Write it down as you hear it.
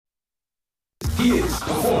He is the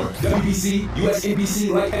former WBC US NBC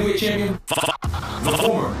Light Heavyweight Champion, the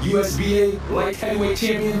former USBA Light Heavyweight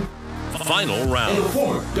Champion, Final round. and the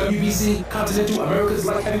former WBC Continental America's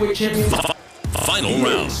Light Heavyweight Champion. Final He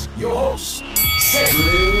round. is your host,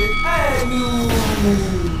 Cedric Agnew.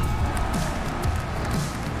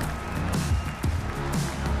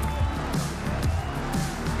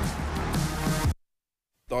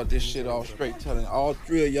 Start this shit off straight, telling all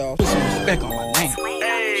three of y'all put some respect on my name.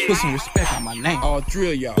 Put some respect on my name. All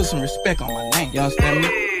three of y'all put some respect on my name. Y'all understand me?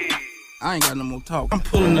 I ain't got no more talk. I'm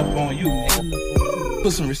pulling up on you, nigga.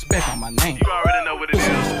 Put some respect on my name. You already know what it Put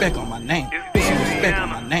some is. respect on my name. It's Put some DZ respect on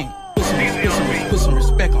Hammer. my name. Put some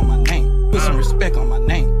respect on my name. Put some respect on my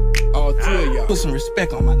name. All three of y'all put some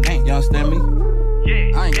respect on my name. Y'all understand me?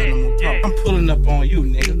 Yeah, I ain't got no more talk. I'm pulling up on you,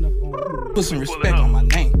 nigga. Put some respect on my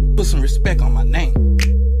name. Put some respect on my name.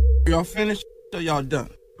 Y'all finished or y'all done?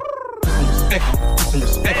 Put some respect on it. Put some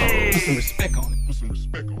respect on it. Put some respect on it. Put some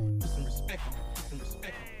respect on it. Put some respect on it. Put some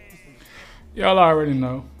respect on it. Y'all already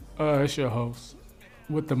know. It's your host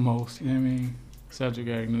with the most, you know what I mean? Cedric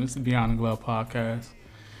Agnew. This is Beyond the Glove podcast.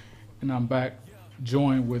 And I'm back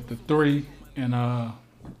joined with the three. And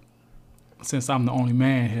since I'm the only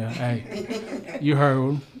man here, hey, you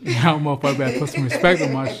heard y'all motherfucker better put some respect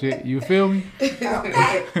on my shit. You feel me?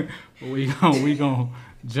 we gonna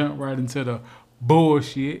jump right into the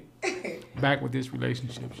bullshit. Back with this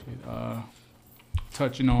relationship shit.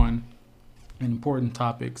 Touching on important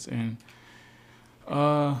topics and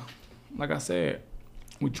like I said,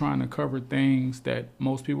 we're trying to cover things that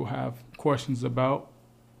most people have questions about,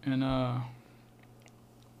 and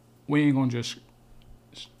we ain't gonna just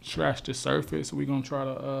scratch the surface. We're gonna try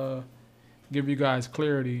to give you guys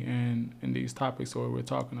clarity in these topics that we're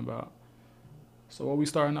talking about. So what we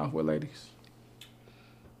starting off with, ladies?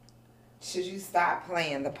 Should you stop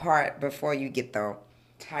playing the part before you get the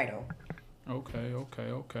title? Okay.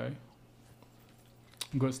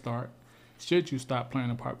 Good start. Should you stop playing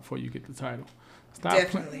the part before you get the title?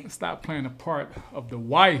 Definitely. Stop playing the part of the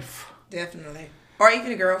wife. Definitely. Or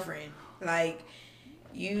even a girlfriend. Like,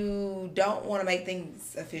 you don't want to make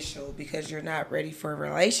things official because you're not ready for a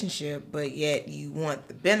relationship, but yet you want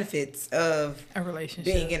the benefits of A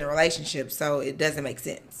relationship. being in a relationship, so it doesn't make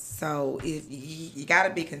sense. So if you got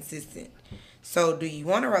to be consistent. So do you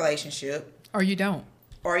want a relationship Or you don't.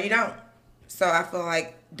 or you don't? So I feel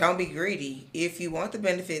like don't be greedy. If you want the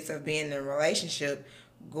benefits of being in a relationship,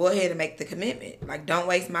 go ahead and make the commitment. Like, don't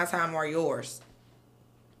waste my time or yours.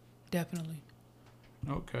 Definitely.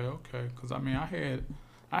 Okay. Because I mean, I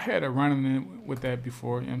had a run in with that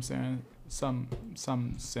before. You know what I'm saying? Some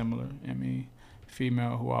similar. I mean,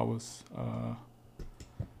 female who I was.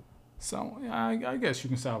 I guess you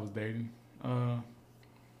can say I was dating.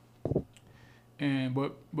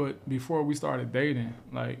 But before we started dating,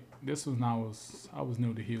 like this was when I was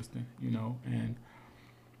new to Houston, you know, and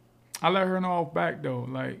I let her know off back though,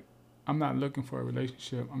 like I'm not looking for a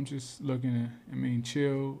relationship. I'm just looking to,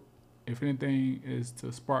 chill. If anything is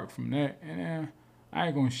to spark from that, and I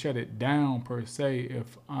ain't gonna shut it down per se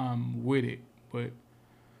if I'm with it. But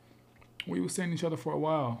we were seeing each other for a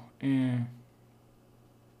while, and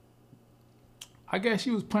I guess she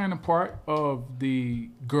was playing a part of the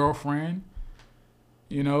girlfriend,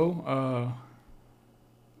 you know,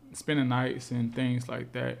 spending nights and things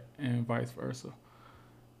like that, and vice versa.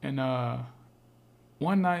 And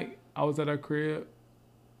one night I was at her crib,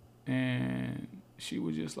 and she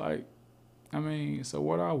was just like, so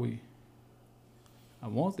what are we? I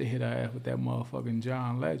want to hit her ass with that motherfucking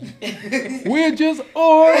John Legend. We're just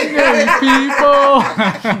ordinary people.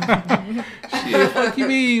 Shit, fuck you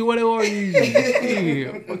mean? What are you?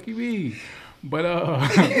 Shit, fuck you mean? But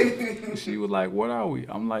she was like, what are we?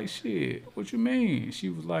 I'm like, shit, what you mean? She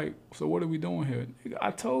was like, so what are we doing here? Nigga,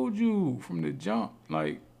 I told you from the jump,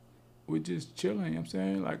 like, we're just chilling, you know what I'm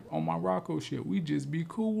saying? Like, on my Rocco shit, we just be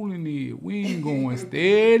cool in it. We ain't going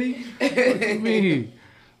steady. What you mean?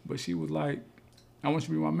 But she was like, I want you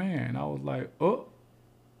to be my man. I was like, oh,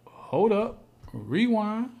 hold up,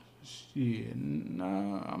 rewind. Shit,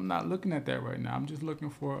 nah, I'm not looking at that right now. I'm just looking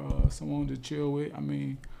for someone to chill with. I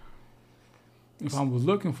mean, if I was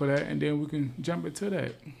looking for that, and then we can jump into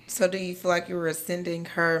that. So do you feel like you were sending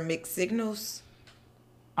her mixed signals?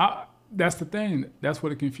 That's the thing. That's where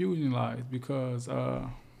the confusion lies, because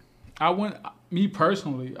me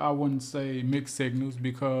personally, I wouldn't say mixed signals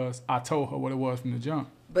because I told her what it was from the jump.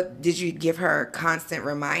 But did you give her constant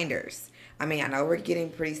reminders? I mean, I know we're getting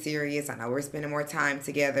pretty serious. I know we're spending more time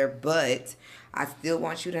together, but I still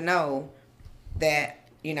want you to know that,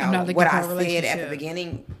 you know, what I said at the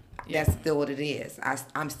beginning, that's still what it is.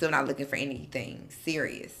 I'm still not looking for anything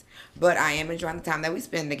serious. But I am enjoying the time that we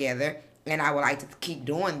spend together. and I would like to keep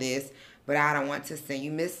doing this, but I don't want to send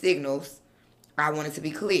you missed signals. I want it to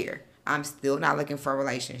be clear. I'm still not looking for a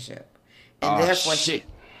relationship. And therefore, shit.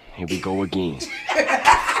 Here we go again.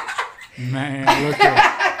 Man, look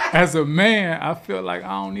at as a man, I feel like I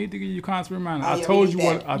don't need to give you constant reminder. I told you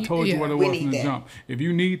what it was from the jump. If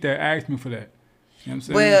you need that, ask me for that. You know what I'm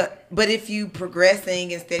saying? Well, but if you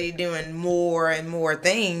progressing instead of doing more and more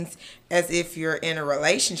things as if you're in a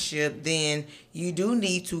relationship, then you do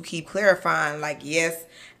need to keep clarifying, like, yes,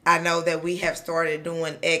 I know that we have started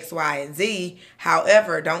doing X, Y, and Z.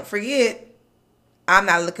 However, don't forget, I'm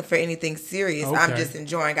not looking for anything serious. Okay. I'm just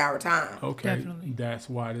enjoying our time. Okay, definitely. That's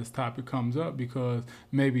why this topic comes up, because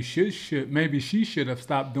maybe she should have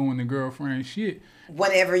stopped doing the girlfriend shit.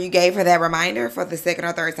 Whenever you gave her that reminder for the second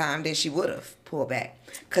or third time, then she would have pulled back.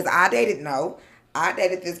 Because I dated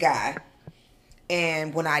this guy,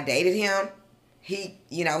 and when I dated him, he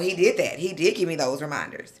did that. He did give me those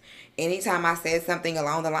reminders. Anytime I said something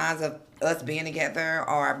along the lines of us being together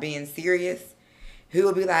or being serious, he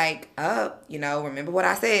would be like, remember what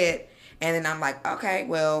I said? And then I'm like, okay,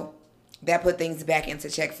 well, that put things back into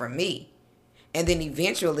check for me. And then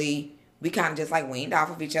eventually, we kind of just like weaned off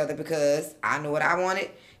of each other because I knew what I wanted.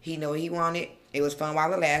 He knew what he wanted. It was fun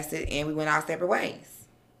while it lasted, and we went our separate ways.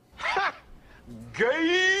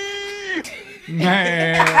 Gay!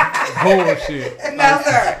 Man, bullshit. No,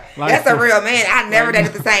 sir. That's a real man. I never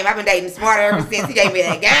dated the same. I've been dating smarter ever since he gave me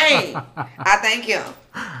that game. I thank him.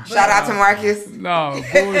 Shout out to Marcus. No,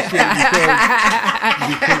 bullshit.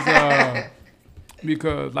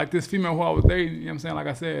 Because like this female who I was dating, you know what I'm saying? Like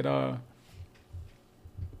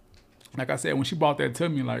I said, when she brought that to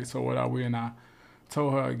me, like, so what are we? And I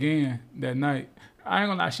told her again that night, I ain't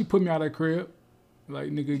gonna lie, she put me out of the crib.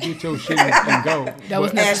 Like, nigga, get your shit and go. That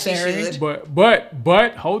was necessary.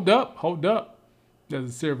 But hold up.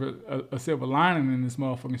 There's a silver lining in this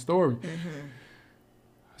motherfucking story. Mm-hmm.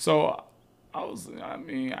 So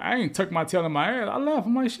I ain't tucked my tail in my ass. I left.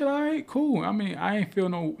 I'm like, shit, all right, cool. I mean, I ain't feel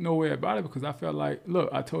no way about it because I felt like, look,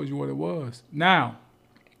 I told you what it was. Now,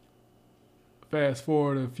 fast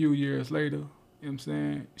forward a few years later, you know what I'm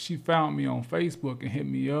saying? She found me on Facebook and hit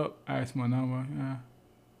me up, asked my number.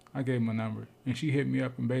 I gave my number. And she hit me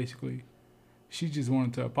up and basically, she just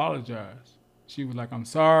wanted to apologize. She was like, I'm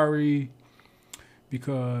sorry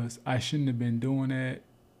because I shouldn't have been doing that.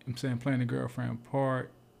 I'm saying playing the girlfriend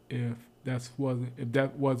part. If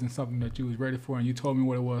that wasn't something that you was ready for and you told me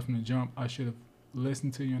what it was from the jump, I should have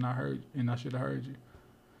listened to you and I should have heard you.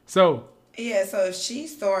 So yeah, so if she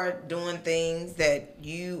started doing things that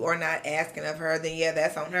you are not asking of her, then yeah,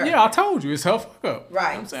 that's on her. Yeah, I told you, it's her fuck up.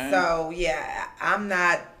 Right. You know so yeah, I'm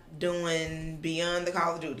not doing beyond the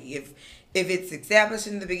Call of Duty. If it's established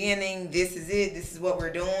in the beginning, this is it, this is what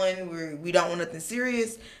we're doing, we don't want nothing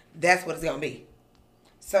serious, that's what it's gonna be.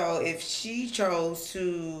 So if she chose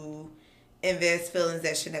to invest feelings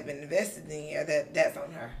that shouldn't have been invested in, yeah, that's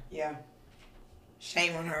on her. Yeah.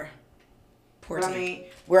 Shame on her. Poor I mean,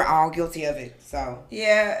 we're all guilty of it. So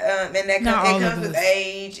yeah, and that comes with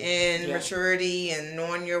age and maturity and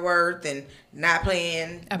knowing your worth and not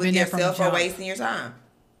playing with yourself or wasting your time.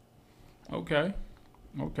 Okay.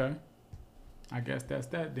 I guess that's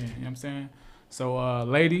that then. You know what I'm saying? So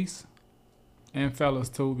ladies and fellas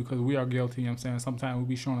too, because we are guilty, you know what I'm saying? Sometimes we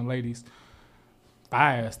be showing the ladies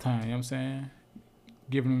bias time, you know what I'm saying?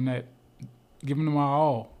 Giving them our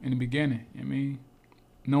all in the beginning. I mean,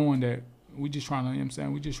 knowing that we just trying to, you know what I'm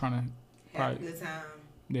saying? We just trying to have a good time.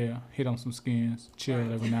 Yeah, hit on some skins,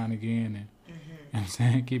 chill every now and again, and you know what I'm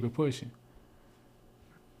saying? Keep it pushing.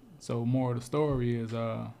 So more of the story is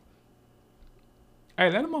hey,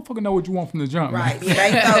 let a motherfucker know what you want from the jump. Right.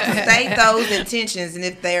 State those intentions, and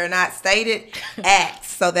if they are not stated, act.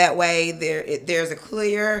 So that way there's a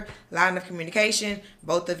clear line of communication.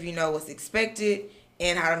 Both of you know what's expected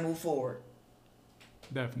and how to move forward.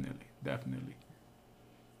 Definitely.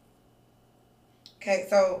 Okay,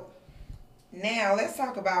 so now let's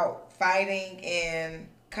talk about fighting and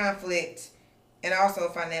conflict and also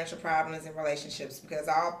financial problems in relationships, because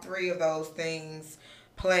all three of those things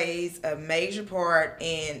plays a major part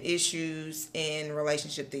in issues in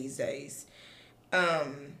relationship these days.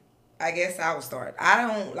 I guess I will start. I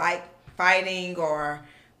don't like fighting or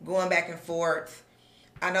going back and forth.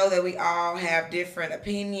 I know that we all have different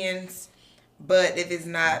opinions, but if it's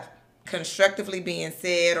not constructively being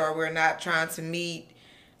said or we're not trying to meet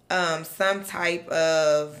some type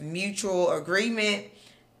of mutual agreement,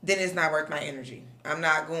 then it's not worth my energy. I'm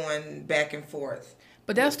not going back and forth.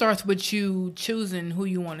 But that starts with you choosing who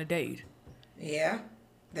you want to date. Yeah,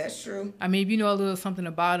 that's true. I mean, if you know a little something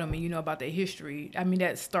about them and you know about their history, I mean,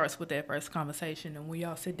 that starts with that first conversation. And when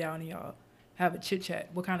y'all sit down and y'all have a chit chat.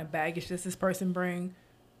 What kind of baggage does this person bring?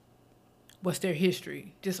 What's their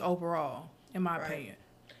history, just overall, in my opinion.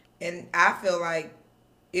 And I feel like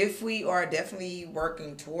if we are definitely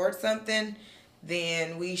working towards something,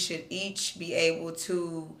 then we should each be able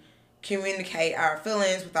to communicate our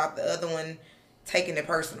feelings without the other one taking it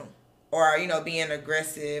personal or, you know, being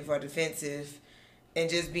aggressive or defensive, and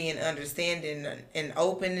just being understanding and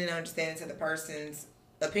open and understanding to the person's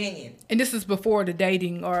opinion. And this is before the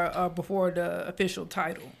dating or before the official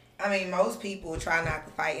title. I mean, most people try not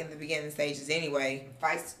to fight in the beginning stages anyway.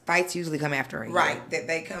 Fights usually come after a year. Right, that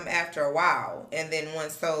they come after a while. And then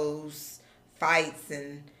once those fights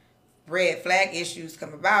and red flag issues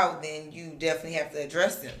come about, then you definitely have to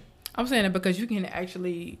address them. I'm saying it because you can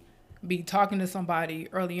actually be talking to somebody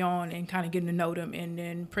early on and kind of getting to know them and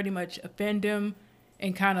then pretty much offend them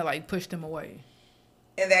and kind of like push them away.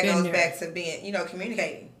 And that goes back to being, you know,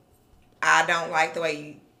 communicating. I don't like the way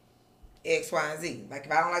you X, Y, and Z. Like,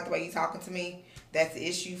 if I don't like the way you're talking to me, that's the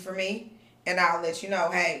issue for me. And I'll let you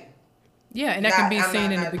know, hey. Yeah, and that can be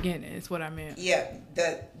seen in the beginning, is what I meant. Yeah,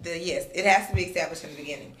 yes, it has to be established in the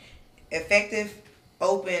beginning. Effective,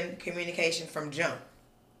 open communication from jump.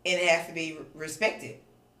 And it has to be respected.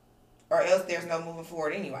 Or else there's no moving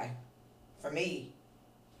forward anyway. For me.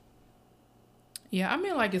 Yeah, I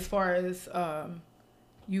mean, like, as far as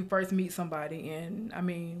you first meet somebody and, I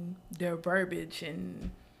mean, their verbiage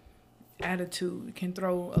and attitude can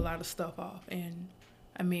throw a lot of stuff off. And,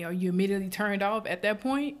 I mean, are you immediately turned off at that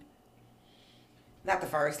point? Not the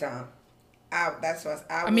first time.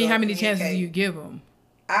 I mean, how many chances do you give them?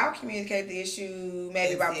 I'll communicate the issue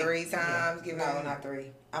maybe about 3 times. Yeah. No, not 3.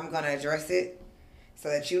 I'm going to address it so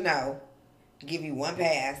that you know. Give you 1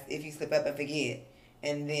 pass if you slip up and forget.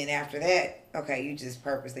 And then after that, okay, you just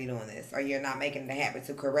purposely doing this. Or you're not making it a habit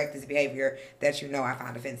to correct this behavior that you know I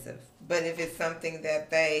find offensive. But if it's something that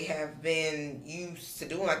they have been used to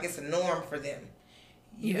doing, like it's a norm for them,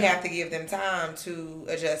 you have to give them time to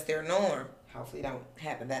adjust their norm. Hopefully it don't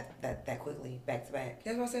happen that quickly, back to back.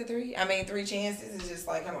 That's why I said 3. I mean, 3 chances is just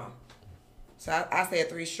like, come on. So I said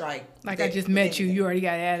 3 strike. Like I just met you, you already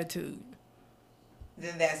got attitude.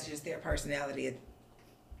 Then that's just their personality.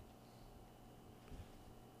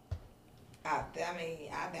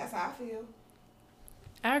 That's how I feel.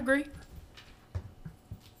 I agree.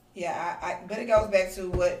 Yeah, but it goes back to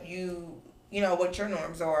what you know, what your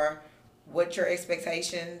norms are, what your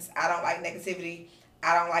expectations. I don't like negativity.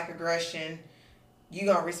 I don't like aggression. You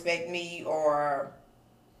gonna respect me or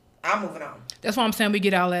I'm moving on. That's why I'm saying we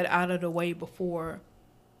get all that out of the way before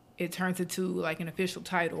it turns into like an official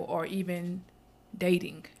title or even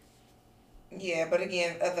dating. Yeah, but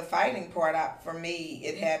again, the fighting part, for me,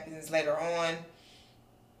 it happens later on.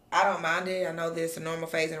 I don't mind it. I know there's a normal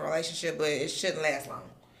phase in a relationship, but it shouldn't last long.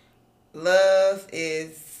 Love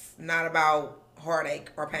is not about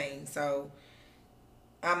heartache or pain, so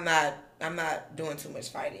I'm not doing too much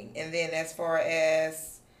fighting. And then as far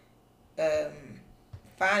as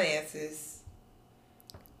finances,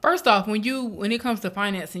 first off, when it comes to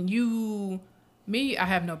financing, I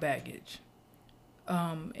have no baggage.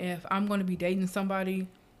 If I'm going to be dating somebody,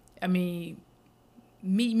 I mean,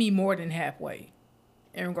 meet me more than halfway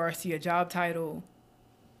in regards to your job title.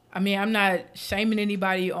 I mean, I'm not shaming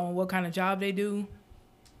anybody on what kind of job they do,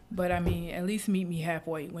 but I mean, at least meet me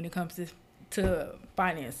halfway when it comes to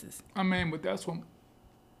finances. I mean, but that's what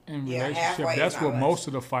in relationship, that's what most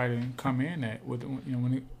of the fighting come in at with, you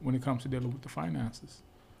know, when it comes to dealing with the finances.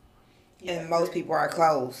 And most people are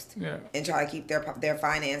closed and try to keep their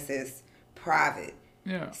finances private.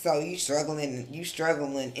 Yeah. So you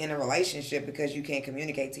struggling in a relationship because you can't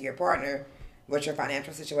communicate to your partner what your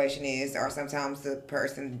financial situation is, or sometimes the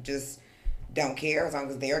person just don't care as long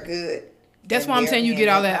as they're good. That's why I'm saying you get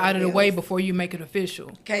all that out of the way before you make it official.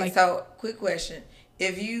 Okay, so quick question.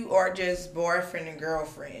 If you are just boyfriend and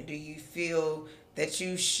girlfriend, do you feel that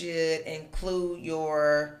you should include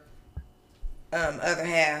your other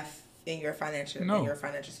half in your financial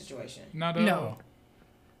situation? Not at all.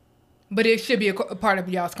 But it should be a part of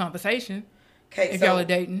y'all's conversation if y'all are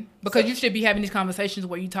dating. Because you should be having these conversations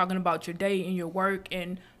where you're talking about your day and your work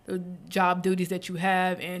and the job duties that you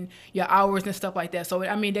have and your hours and stuff like that. So,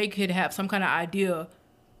 I mean, they could have some kind of idea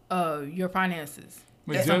of your finances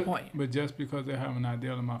at some point. But just because they have an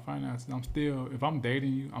idea of my finances, if I'm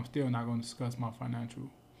dating you, I'm still not going to discuss my financial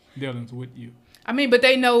dealings with you. I mean, but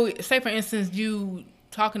they know, say for instance, you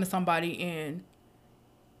talking to somebody and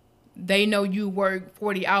they know you work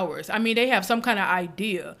 40 hours. I mean, they have some kind of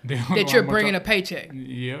idea that you're bringing a paycheck.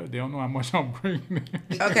 Yeah, they don't know how much I'm bringing.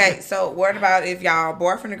 Okay, so what about if y'all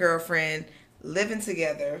boyfriend and girlfriend living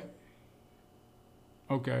together?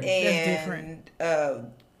 Okay. And that's different.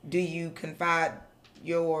 do you confide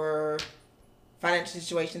your financial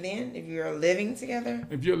situation then if you're living together?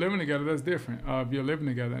 If you're living together, that's different. If you're living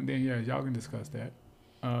together, then yeah, y'all can discuss that.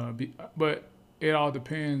 But it all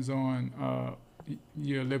depends on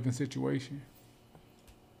your living situation.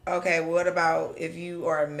 Okay, what about if you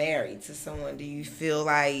are married to someone? Do you feel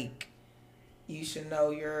like you should know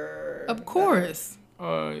your... Of course.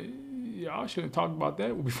 Y'all should have talked about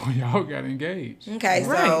that before y'all got engaged. Okay,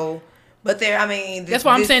 Right. so... But there, I mean... That's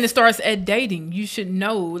why I'm saying it starts at dating. You should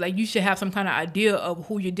know, like, you should have some kind of idea of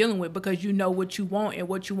who you're dealing with because you know what you want and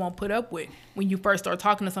what you won't put up with when you first start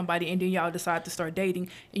talking to somebody and then y'all decide to start dating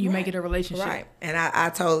and you make it a relationship. Right, and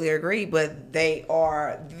I totally agree, but there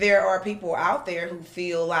are people out there who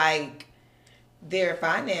feel like their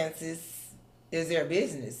finances is their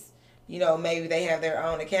business. You know, maybe they have their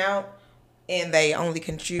own account and they only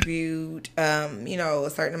contribute, a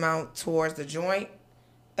certain amount towards the joint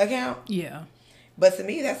account. Yeah. But to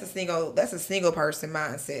me, that's a single person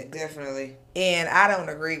mindset, definitely. And I don't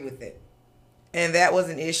agree with it. And that was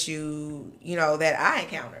an issue, that I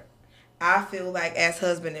encountered. I feel like as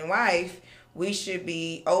husband and wife, we should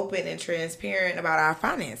be open and transparent about our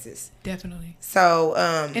finances. Definitely. So,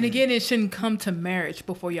 and again, it shouldn't come to marriage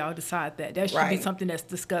before y'all decide that. That should be something that's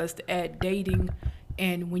discussed at dating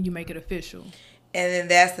and when you make it official. And then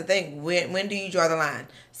that's the thing. When do you draw the line?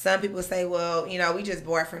 Some people say, well, we just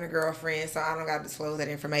boyfriend or girlfriend, so I don't got to disclose that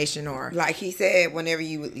information. Or like he said, whenever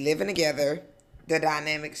you living together, the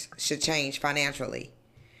dynamics should change financially.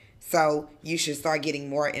 So you should start getting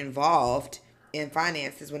more involved in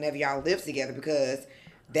finances whenever y'all live together because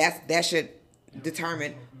that should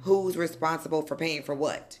determine who's responsible for paying for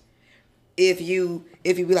what. If you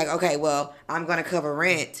be like, okay, well, I'm going to cover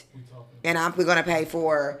rent and I'm going to pay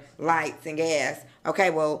for lights and gas.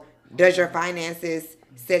 Okay, well, does your finances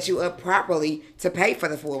set you up properly to pay for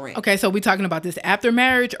the full rent? Okay, so we talking about this after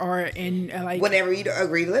marriage or in like... Whenever you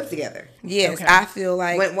agree to live together. Yes, okay. I feel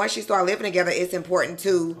like once you start living together, it's important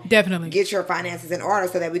to definitely get your finances in order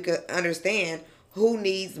so that we could understand who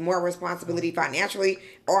needs more responsibility financially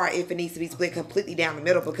or if it needs to be split completely down the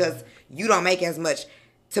middle because you don't make as much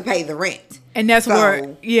to pay the rent. And that's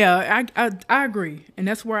where, yeah, I agree. And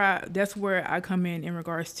that's where I come in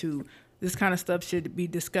regards to this kind of stuff should be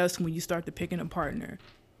discussed when you start to picking a partner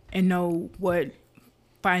and know what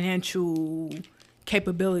financial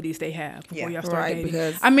capabilities they have before y'all start dating.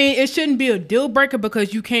 Because I mean, it shouldn't be a deal breaker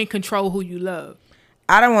because you can't control who you love.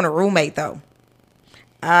 I don't want a roommate though.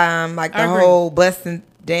 Like the whole busting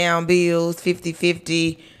down bills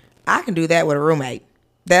 50-50. I can do that with a roommate.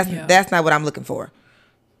 That's not what I'm looking for.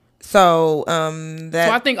 So so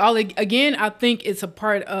I think I think it's a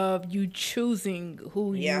part of you choosing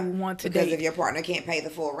who you want to date. Because if your partner can't pay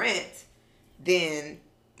the full rent, then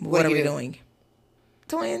what are we doing?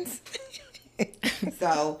 Twins.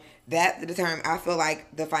 So that determines. I feel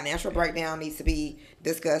like the financial breakdown needs to be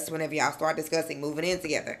discussed whenever y'all start discussing moving in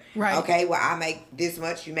together. Right. Okay. Well, I make this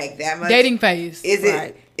much. You make that much. Dating phase. Is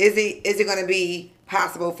it going to be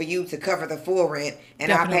possible for you to cover the full rent and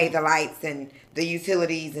Definitely. I pay the lights and the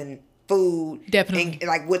utilities and food? Definitely. And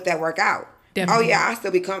like, would that work out? Definitely. Oh yeah, I'll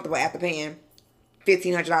still be comfortable after paying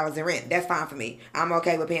 $1,500 in rent. That's fine for me. I'm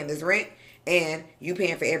okay with paying this rent and you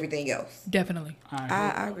paying for everything else. Definitely.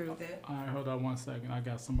 I agree with that. All right, hold on 1 second. I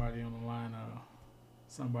got somebody on the line.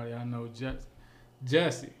 Somebody I know,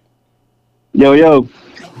 Jesse. Yo.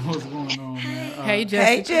 What's going on, man? Hey, Jesse.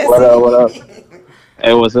 Hey, Jesse. What up?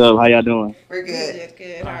 Hey, what's up? How y'all doing? We're good.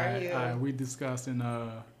 Good. How are you? All right, we discussing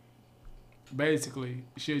basically,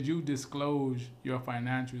 should you disclose your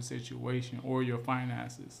financial situation or your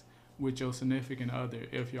finances with your significant other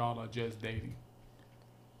if y'all are just dating?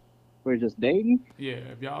 We're just dating? Yeah,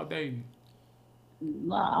 if y'all dating.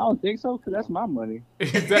 Nah, I don't think so, because that's my money.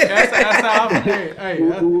 that's how I'm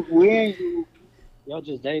saying. We ain't, y'all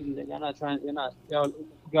just dating.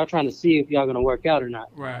 Y'all trying to see if y'all gonna work out or not.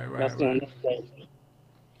 Right. That's the next day.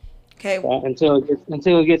 Okay. Until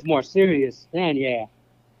it gets more serious, then yeah.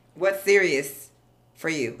 What's serious for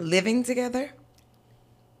you? Living together?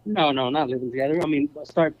 No, not living together. I mean,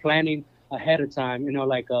 start planning ahead of time.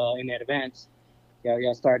 Like in advance.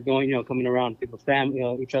 Y'all start doing, coming around people's family,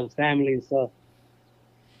 each other's family and stuff.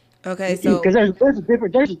 Okay, so because there's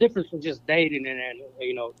a difference from just dating and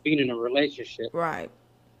being in a relationship. Right.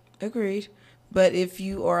 Agreed. But if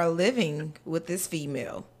you are living with this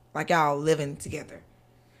female, like y'all living together,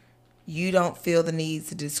 you don't feel the need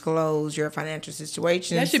to disclose your financial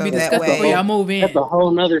situation. That should be discussed before y'all move in. That's a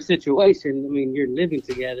whole nother situation. I mean, you're living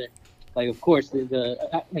together. Like, of course, I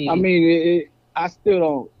still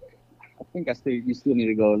don't. I think you still need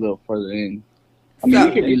to go a little further in. I mean,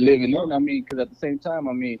 you could be living in. I mean, because at the same time,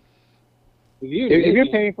 I mean, If you're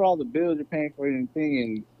paying for all the bills, you're paying for anything,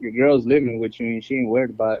 and your girl's living with you, and she ain't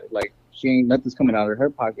worried about it, like nothing's coming out of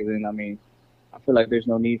her pocket. Then I mean, I feel like there's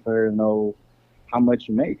no need for her to know how much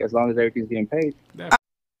you make as long as everything's getting paid.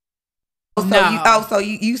 So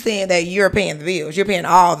you saying that you're paying the bills? You're paying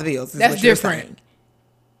all the bills? That's different.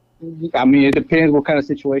 I mean, it depends what kind of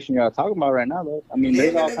situation y'all talking about right now, though. I mean,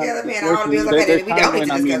 there's all kinds of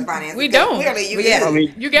situations. We don't. I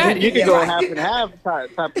mean, you got it. You can go half and half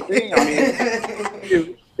type of thing. I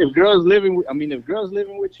mean, if girls living with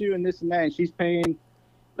you and this and that, and she's paying,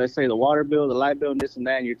 let's say, the water bill, the light bill, and this and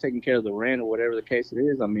that, and you're taking care of the rent or whatever the case it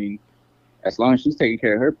is, I mean, as long as she's taking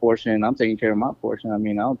care of her portion and I'm taking care of my portion, I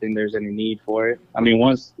mean, I don't think there's any need for it. I mean,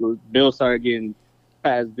 once bills start getting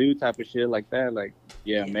past due type of shit like that, like,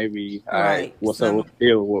 yeah, maybe, all right, what's up with the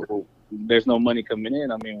deal? There's no money coming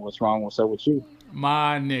in. I mean, what's wrong? What's up with you?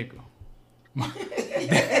 My nigga.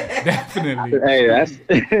 Definitely. Hey, that's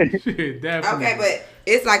shit, definitely. Okay, but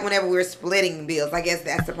it's like whenever we're splitting bills, I guess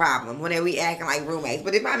that's the problem. Whenever we acting like roommates.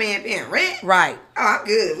 But if my man paying rent, right? Oh, I'm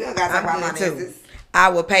good. We don't got to talk about my finances. I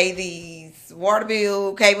will pay these water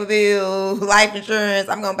bill, cable bill, life insurance.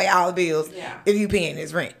 I'm gonna pay all the bills. Yeah. If you paying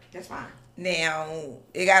this rent, that's fine. Now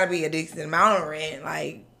it gotta be a decent amount of rent.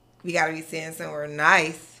 Like we gotta be staying somewhere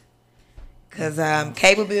nice. Cause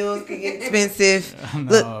cable bills can get expensive.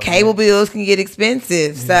 Look, cable bills can get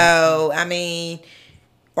expensive. Yeah. So I mean,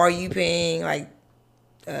 are you paying like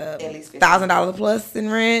 $1,000 plus in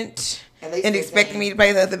rent and expecting me to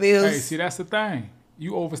pay the other bills? Hey, see, that's the thing.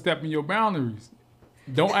 You overstepping your boundaries.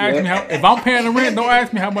 Don't ask me if I'm paying the rent. Don't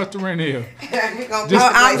ask me how much the rent is. I'm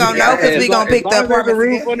gonna know because we gonna pick the apartment. There's a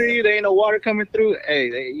roof under you. There ain't no water coming through.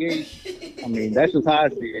 Hey, I mean, that's just how I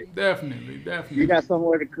see it. Definitely. You got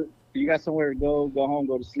somewhere to cook. You got somewhere to go home,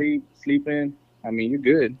 go to sleep in. I mean, you're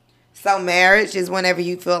good. So marriage is whenever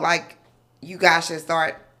you feel like you guys should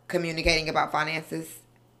start communicating about finances,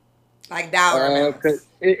 like dollar amounts. Cause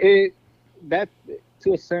that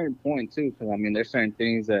to a certain point too. Because I mean, there's certain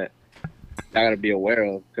things that I gotta be aware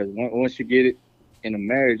of. Because once you get it in a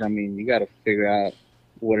marriage, I mean, you gotta figure out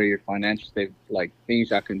what are your financial like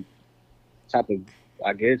things I can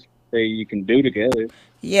I guess say you can do together.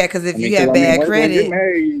 Yeah, because if you have bad credit, when you're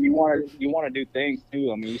married, you want to do things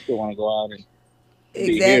too. I mean, you still want to go out and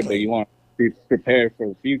be here, but you want to be prepared for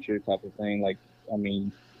the future type of thing. Like, I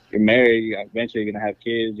mean, you're married, eventually you're gonna have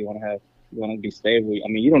kids. You want to be stable. I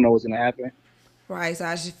mean, you don't know what's gonna happen. Right. So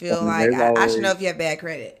I should feel like I should know if you have bad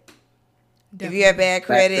credit. Definitely. If you have bad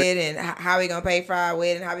credit and how we gonna pay for our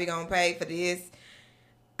wedding, how we gonna pay for this.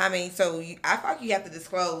 I mean, so I feel like you have to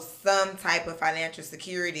disclose some type of financial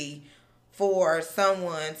security for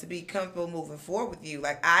someone to be comfortable moving forward with you.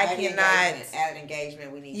 Like add an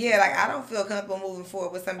engagement. We need. Yeah, like I don't feel comfortable moving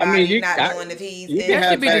forward with somebody not knowing if he's. That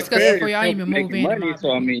should be discussed before y'all even move in. Money,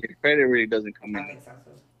 so I mean, your credit really doesn't come in.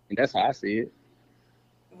 And that's how I see it.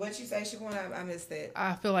 What you say, Shaquan? I missed that.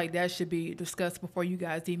 I feel like that should be discussed before you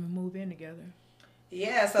guys even move in together.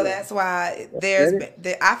 Yeah, so that's why I feel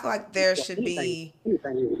like there should be.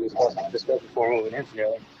 Before moving in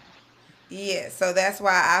together. Yeah, so that's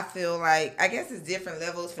why I feel like, I guess it's different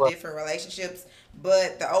levels for different relationships,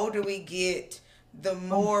 but the older we get, the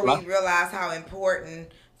more we realize how important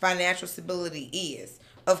financial stability is.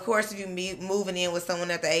 Of course, if you moving in with someone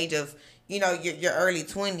at the age of, your early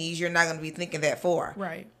 20s, you're not going to be thinking that far.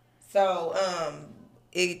 Right. So,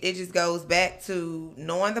 it just goes back to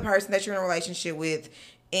knowing the person that you're in a relationship with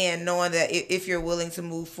and knowing that if you're willing to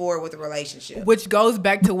move forward with a relationship. Which goes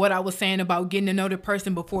back to what I was saying about getting to know the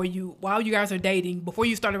person while you guys are dating, before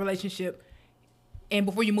you start a relationship, and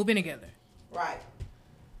before you move in together. Right.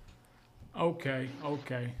 Okay.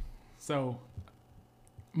 So,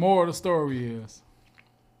 moral of the story is,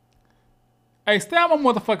 hey, stay out my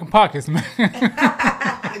motherfucking pockets, man.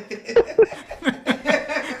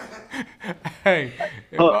 Hey,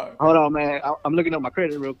 hold on, man. I'm looking up my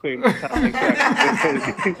credit real quick. Make sure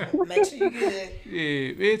you get it.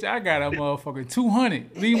 Yeah, bitch, I got a motherfucking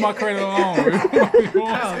 200. Leave my credit alone.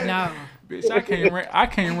 Oh no, bitch, I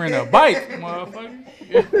can't rent a bike,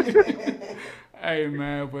 motherfucker. Hey,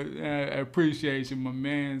 man, but I appreciate you, my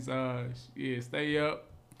man's. Stay up.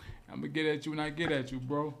 I'm gonna get at you when I get at you,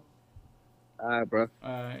 bro. All right, bro.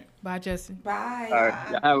 All right. Bye, Justin. Bye. All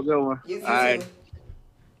right, have a good one. You too. All right.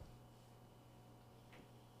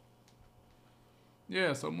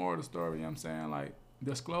 Yeah, so more of the story, I'm saying, like,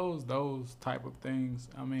 disclose those type of things.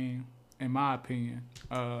 I mean, in my opinion,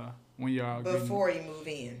 when y'all before you move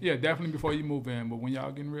in. Yeah, definitely before you move in, but when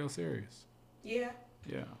y'all getting real serious. Yeah.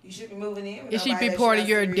 Yeah. You should be moving in. It should be part of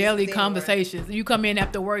your daily conversations. You come in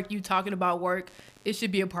after work, you talking about work. It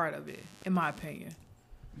should be a part of it, in my opinion.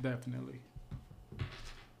 Definitely.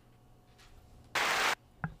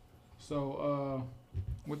 So,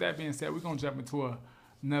 with that being said, we're going to jump into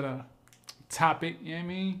another topic, you know what I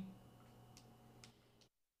mean?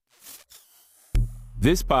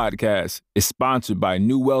 This podcast is sponsored by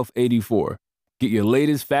New Wealth 84. Get your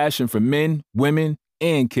latest fashion for men, women,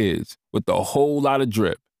 and kids with a whole lot of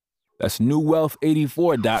drip. That's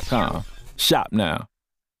newwealth84.com. Shop now.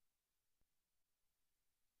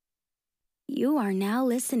 You are now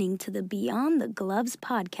listening to the Beyond the Gloves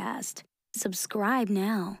podcast. Subscribe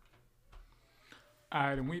now. All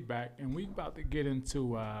right, and we back, and we about to get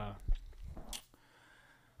into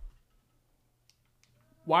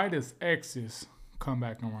why does exes come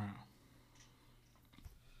back around?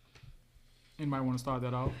 Anybody want to start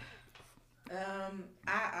that off?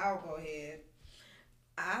 I'll go ahead.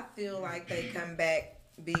 I feel like they come back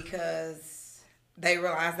because they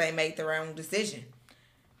realize they made their own decision.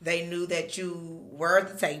 They knew that you were at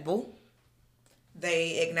the table.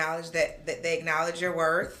 They acknowledge that they acknowledge your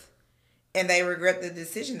worth, and they regret the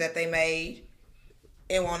decision that they made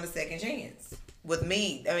and want a second chance. With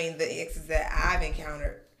me, I mean, the exes that I've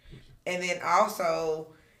encountered. And then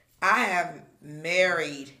also, I have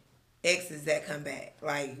married exes that come back.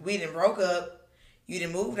 Like, we done broke up, you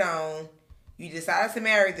done moved on, you decided to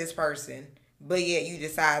marry this person, but yet you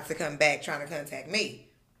decide to come back trying to contact me.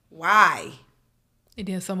 Why? And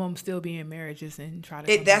then some of them still be in marriages and try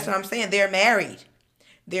to. That's what I'm saying. They're married.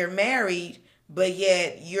 They're married, but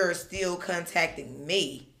yet you're still contacting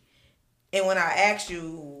me. And when I ask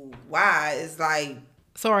you why, it's like.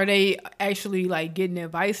 So are they actually like getting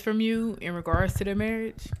advice from you in regards to their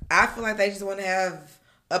marriage? I feel like they just want to have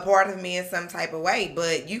a part of me in some type of way,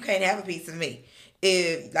 but you can't have a piece of me.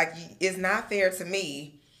 It's not fair to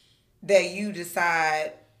me that you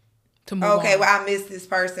decide to move on. Well, I miss this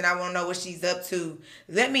person. I want to know what she's up to.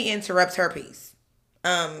 Let me interrupt her peace.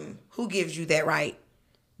 Who gives you that right?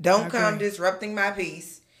 Don't come disrupting my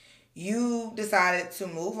peace. You decided to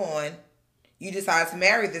move on. You decided to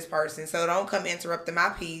marry this person, so don't come interrupting my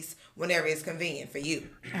peace whenever it's convenient for you.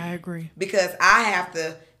 I agree. Because I have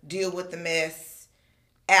to deal with the mess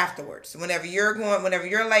afterwards. Whenever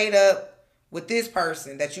you're laid up with this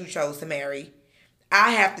person that you chose to marry,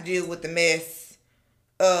 I have to deal with the mess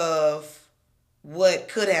of what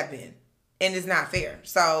could have been. And it's not fair.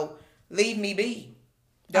 So leave me be.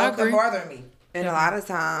 Don't come bother me. And a lot of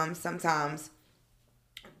times, sometimes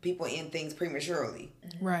people end things prematurely.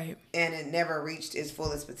 Right. And it never reached its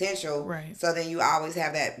fullest potential. Right. So then you always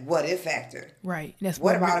have that what if factor. Right.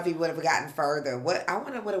 What about if he would have gotten further? I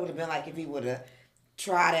wonder what it would have been like if he would have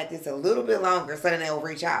tried at this a little bit longer so then they'll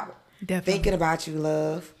reach out. Definitely. Thinking about you,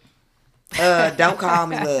 love. Don't call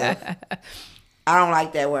me love. I don't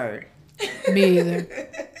like that word. Me either.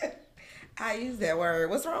 I use that word.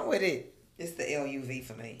 What's wrong with it? It's the LUV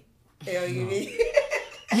for me.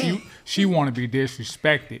 LUV. She want to be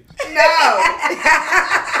disrespected. No.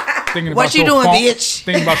 Thinking what you doing, bitch?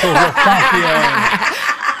 Thinking about those little funky ass.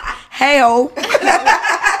 Hey-o.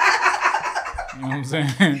 You know what I'm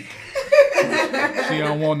saying? She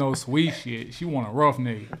don't want no sweet shit. She want a rough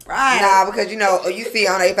nigga. Right. Nah, because you see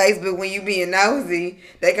on their Facebook when you being nosy,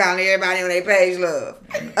 they calling everybody on their page love.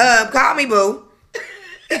 Call me boo.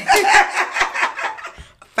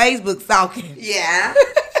 Facebook stalking. Yeah.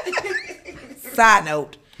 Side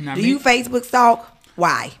note. Now, do you Facebook stalk?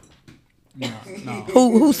 Why? No.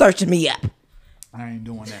 Who searching me up? I ain't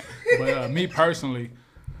doing that. But me personally,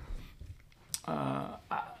 I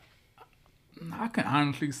can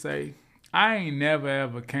honestly say I ain't never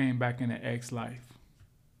ever came back in an ex life.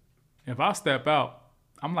 If I step out,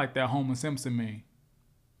 I'm like that Homer Simpson meme.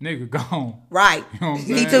 Nigga gone. Right. You know what I'm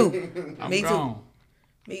Me saying? too. I'm Me gone. too.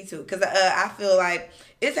 Me too. Because I feel like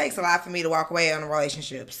it takes a lot for me to walk away on a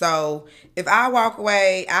relationship. So if I walk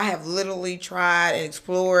away, I have literally tried and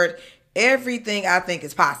explored everything I think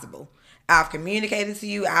is possible. I've communicated to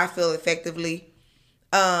you. I feel effectively.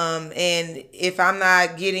 And if I'm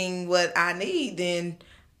not getting what I need, then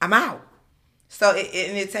I'm out. So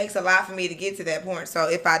it takes a lot for me to get to that point. So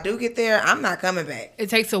if I do get there, I'm not coming back.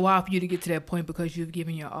 It takes a while for you to get to that point because you've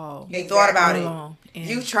given your all. You thought about it.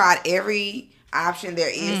 You tried every option there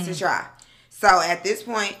is to try. So at this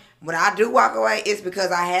point, when I do walk away, it's because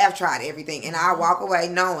I have tried everything. And I walk away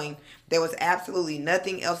knowing there was absolutely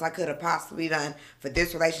nothing else I could have possibly done for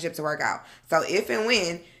this relationship to work out. So if and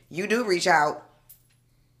when you do reach out,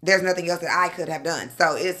 there's nothing else that I could have done.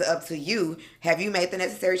 So it's up to you. Have you made the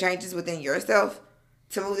necessary changes within yourself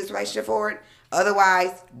to move this relationship forward?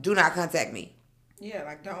 Otherwise, do not contact me. Yeah,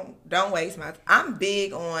 like don't waste my time. I'm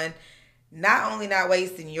big on not only not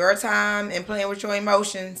wasting your time and playing with your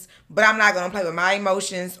emotions, but I'm not going to play with my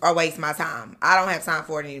emotions or waste my time. I don't have time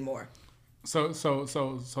for it anymore. So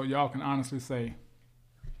y'all can honestly say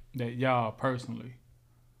that y'all personally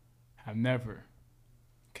have never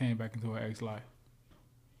came back into her ex life?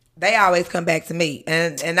 They always come back to me,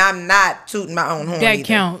 and I'm not tooting my own horn. That either.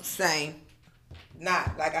 counts. Same.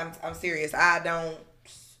 Not like I'm serious. I don't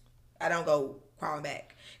go crawling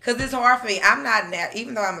back because it's hard for me. I'm not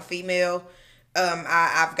even though I'm a female.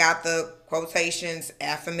 I've got the quotations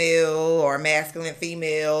alpha male or masculine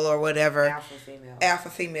female or whatever. Alpha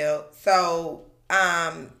female. So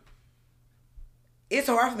it's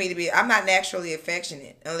hard for me to be. I'm not naturally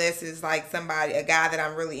affectionate unless it's like somebody, a guy that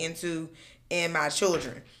I'm really into, and my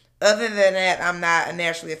children. Other than that, I'm not a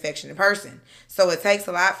naturally affectionate person. So it takes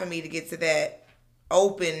a lot for me to get to that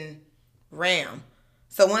open realm.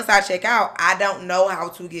 So once I check out, I don't know how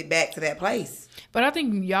to get back to that place. But I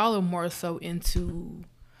think y'all are more so into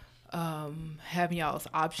having y'all's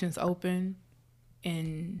options open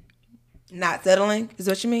and not settling is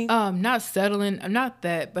what you mean? Not settling, not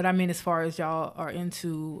that, but I mean as far as y'all are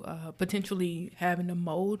into potentially having to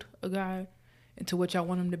mold a guy into what y'all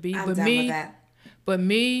want him to be. I'm done with that. But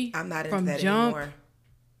me, I'm not into from that jump, anymore.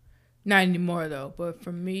 Not anymore though. But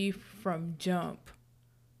for me, from jump,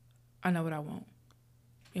 I know what I want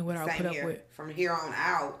and what I'll put up with. From here on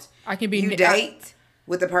out, I can be. You date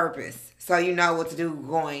with a purpose, so you know what to do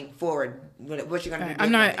going forward. What you're gonna do.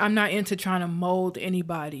 I'm not into trying to mold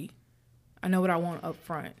anybody. I know what I want up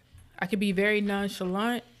front. I can be very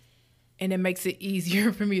nonchalant, and it makes it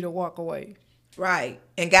easier for me to walk away. Right,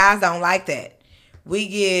 and guys don't like that. We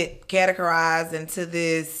get categorized into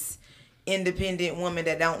this independent woman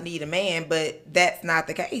that don't need a man, but that's not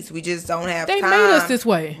the case. We just don't have time. They made us this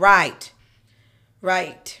way. Right.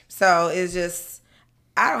 So it's just,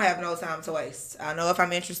 I don't have no time to waste. I know if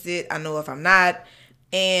I'm interested. I know if I'm not.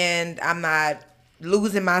 And I'm not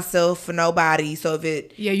losing myself for nobody. So if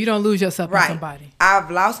it... Yeah, you don't lose yourself in somebody.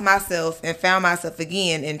 I've lost myself and found myself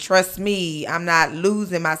again. And trust me, I'm not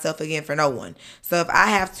losing myself again for no one. So if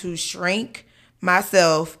I have to shrink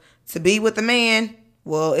myself to be with a man,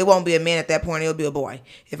 well, it won't be a man at that point. It'll be a boy.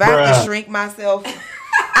 If I have to shrink myself, not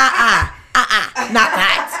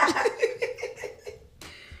that.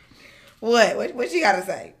 What you gotta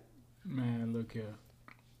say? Man, look here.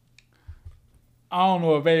 I don't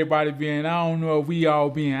know if everybody being. I don't know if we all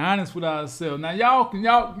being honest with ourselves. Now y'all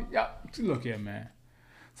look here, man.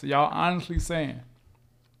 So y'all honestly saying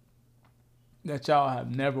that y'all have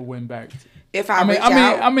never went back to.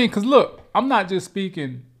 I mean, cause look, I'm not just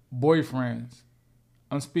speaking boyfriends.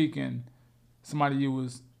 I'm speaking somebody you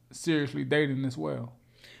was seriously dating as well.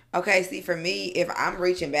 Okay, see, for me, if I'm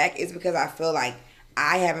reaching back, it's because I feel like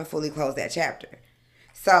I haven't fully closed that chapter.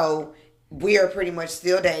 So we are pretty much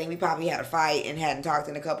still dating. We probably had a fight and hadn't talked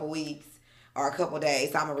in a couple weeks or a couple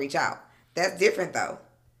days. So I'm gonna reach out. That's different though.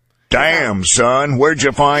 Damn, son, where'd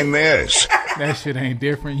you find this? That shit ain't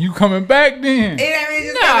different. You coming back then? It ain't really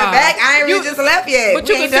just coming back. I ain't really just left yet. But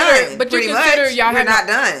you consider y'all we're not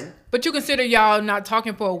done. But you consider y'all not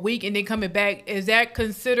talking for a week and then coming back. Is that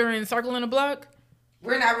considering circling the block?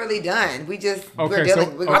 We're not really done. We just we're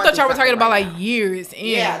dealing. I thought y'all were talking about like years in.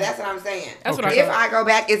 Yeah, that's what I'm saying. That's what If I go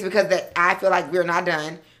back, it's because that I feel like we're not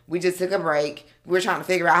done. We just took a break. We're trying to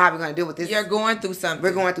figure out how we're going to deal with this. You're going through something.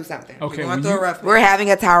 We're going through something. Okay, we're going through a rough. We're having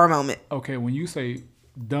a tower moment. Okay, when you say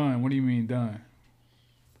done, what do you mean done?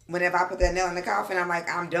 Whenever I put that nail in the coffin, I'm like,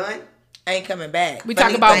 I'm done. Ain't coming back. We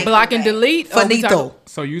talking about block and delete? Finito.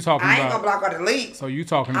 So you talking I about? ain't gonna block or delete. So you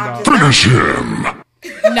talking about? Finish him.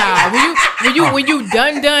 Nah, when you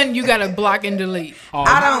done, you gotta block and delete.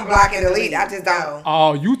 I don't block and delete. I just don't.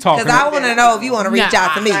 Oh, you talking? Because I want to know if you want to reach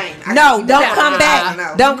out to me. No, don't come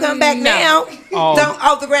back. Don't come back now.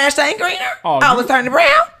 Don't. The grass ain't greener. It's turning brown.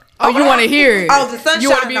 Oh, you want to hear it? Oh, the sun's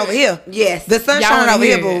shining over here. Yes, the sun's shining over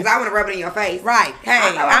here, boo. Because I want to rub it in your face. Right. Hey,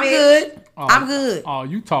 I'm good. I'm good. Oh,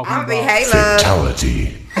 you talking I'm about? Gonna be, hey, love.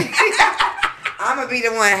 Fatality. I'm gonna be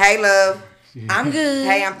the one. Hey, love. I'm good.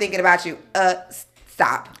 Hey, I'm thinking about you.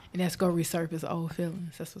 Stop. And that's gonna resurface old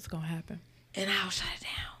feelings. That's what's gonna happen. And I'll shut it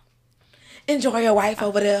down. Enjoy your wife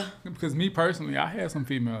over there. Because me personally, I had some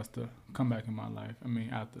females to come back in my life. I mean,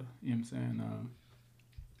 after, you know what I'm saying?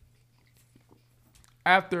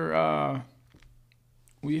 After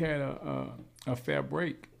we had a fair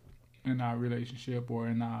break in our relationship or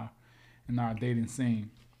in our dating scene.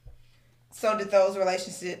 So did those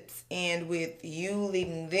relationships end with you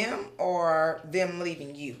leaving them or them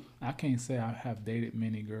leaving you? I can't say I have dated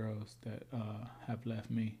many girls that have left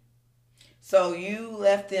me. So you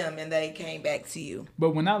left them and they came back to you.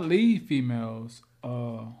 But when I leave females,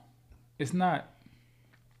 it's not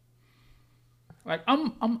like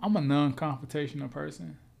I'm a non-confrontational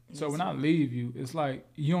person. So when I leave you, it's like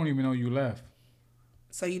you don't even know you left.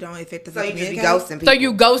 So you don't effectively So you just be communicate? ghosting people. So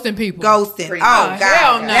you ghosting people. Ghosting. Pretty Oh, much. God.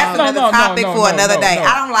 Hell no. That's another topic for another day.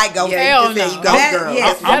 I don't like ghosting. Hell You said no. you ghost girl.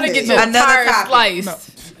 Yes, Gotta get the another entire topic.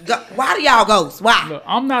 slice. Why do y'all ghost? Why? Look,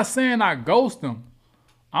 I'm not saying I ghost them.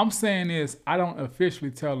 I'm saying is I don't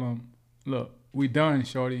officially tell them, look, we done,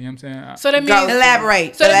 shorty. You know what I'm saying? So that means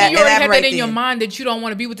elaborate. So that means you already have that in your then. mind that you don't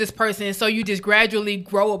want to be with this person, so you just gradually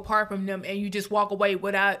grow apart from them, and you just walk away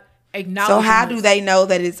without acknowledging. So how this. do they know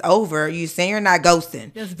that it's over? You saying you're not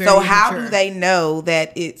ghosting. That's very So how immature. do they know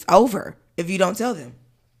that it's over if you don't tell them?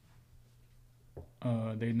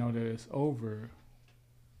 They know that it's over.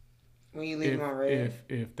 When you leave them on red.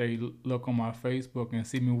 If they look on my Facebook and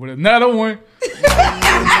see me with another one.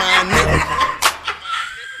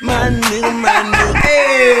 My nigga.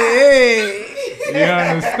 Hey. You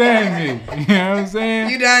understand me? You know what I'm saying?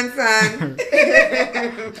 You done, son.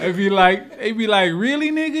 They be like,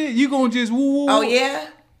 really, nigga? You gonna just woo woo? Oh yeah?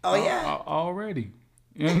 Oh yeah. Already.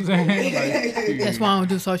 You know what I'm saying? Like, That's why I don't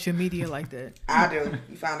do social media like that. I do.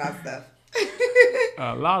 You found out stuff.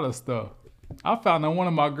 a lot of stuff. I found out one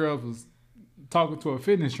of my girls was talking to a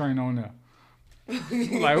fitness trainer on there.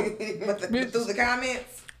 Like, through the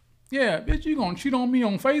comments? Yeah, bitch, you gonna cheat on me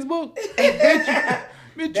on Facebook? Bitch,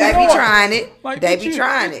 you They know be trying it. Like, They bitch, be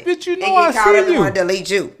trying it. Bitch, you They know I get called up see and you. wanna delete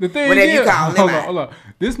you. The thing Whatever is, you call them. hold on.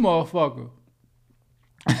 This motherfucker.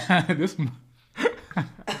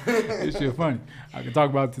 This shit funny. I can talk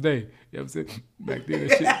about it today. You know what I'm saying? Back then,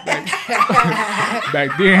 that shit.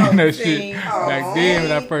 Back then, that shit. Back then,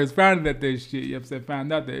 when I first found out that shit, you know what I'm saying?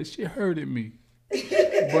 Found out that shit hurted me.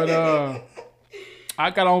 But I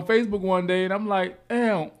got on Facebook one day and I'm like,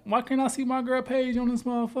 damn, why can't I see my girl page on this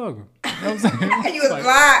motherfucker? You know what I'm saying? You was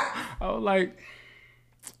blocked. I was like,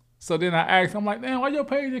 so then I asked, I'm like, damn, why your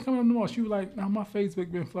page ain't coming up no more? She was like, nah, my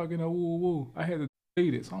Facebook been fucking woo woo. I had to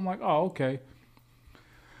delete it. So I'm like, oh, okay.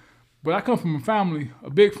 But I come from a family, a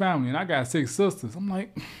big family, and I got 6 sisters. I'm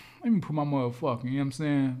like, let me put my motherfucking, you know what I'm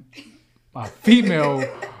saying? My female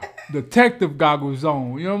detective goggles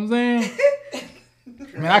on, you know what I'm saying?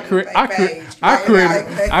 Man, I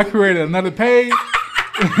created another page,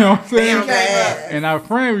 you know what I'm saying? And our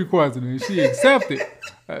friend requested it, and she accepted.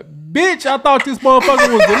 Bitch, I thought this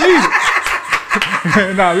motherfucker was deleted.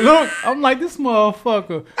 And I look, I'm like, this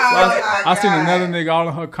motherfucker. So I seen another nigga all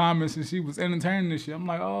in her comments, and she was entertaining this shit. I'm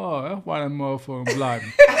like, oh, that's why that motherfucker blocked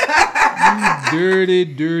me. You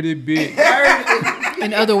dirty bitch.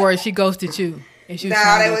 In other words, she ghosted you. And she was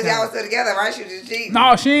y'all was still together, right? She was just cheating.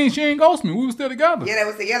 No, she ain't ghost me. We was still together. Yeah, they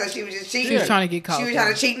was together. She was just cheating. She was trying to get caught. She was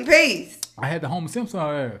trying to cheat in peace. I had the Homer Simpson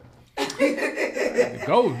on her ass. The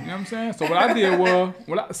ghost, you know what I'm saying? So what I did was,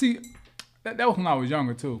 that was when I was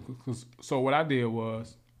younger too. So what I did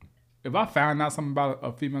was, if I found out something about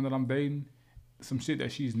a female that I'm dating, some shit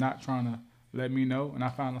that she's not trying to let me know, and I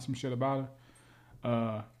found out some shit about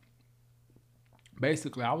her,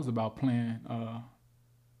 basically I was about playing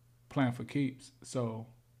for keeps. So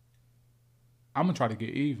I'm gonna try to get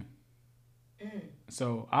even.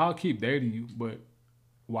 So I'll keep dating you, but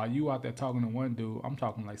while you out there talking to one dude, I'm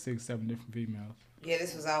talking like 6, 7 different females. Yeah,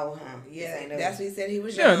 this was all, Yeah, that's what he said. He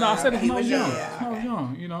was young. Yeah, no, I said it when I was young. Yeah. I was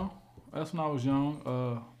young, you know. That's when I was young.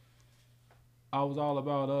 I was all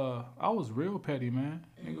about, I was real petty, man.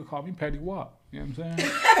 Nigga called me Petty Wop. You know what I'm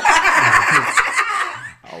saying?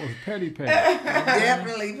 I was petty.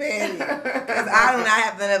 Definitely petty. Because I do not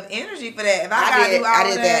have enough energy for that. If I did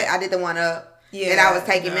that. I did the one up. Yeah. And I was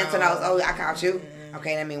taking mental notes. Oh, I caught you.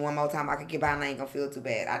 Okay, that mean one more time I could get by and I ain't gonna feel too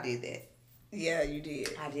bad. I did that. Yeah, you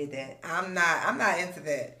did. I did that. I'm not into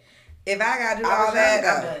that. If I gotta do all that,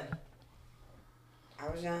 I'm done. I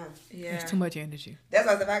was young. Yeah. It's too much energy. That's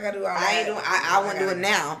why if I gotta do all that. I wouldn't do it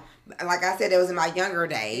now. Like I said, it was in my younger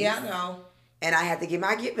days. Yeah, I know. And I had to get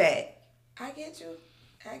my get back. I get you.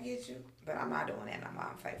 But I'm not doing that no more.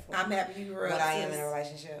 I'm faithful. I'm happy you grew up. But I am in a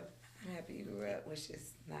relationship. I'm happy you grew up. Which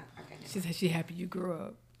is not okay. She said she happy you grew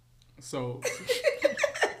up. So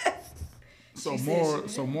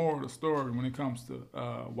more of the story when it comes to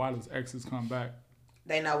why does exes come back?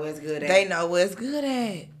 They know where it's good at. They know where it's good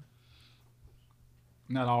at.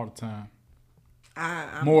 Not all the time.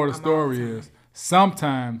 More of the story is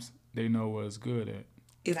sometimes they know where it's good at.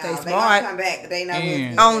 If they smart, come back. They know where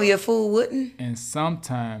it's good only a fool wouldn't. And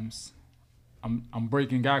sometimes, I'm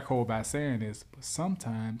breaking guy code by saying this, but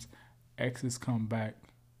sometimes exes come back.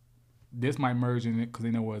 This might merge in it because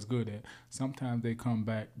they know what it's good at. Sometimes they come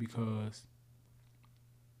back because,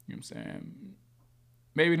 you know what I'm saying,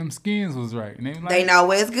 maybe them skins was right. And they know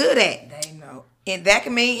where it's good at. They know. And that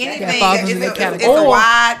can mean anything. That falls into that category. It's a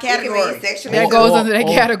wide category. That goes under that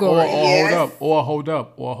category. Or hold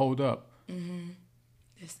up. Mm-hmm.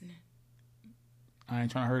 Listening. I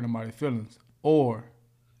ain't trying to hurt nobody's feelings. Or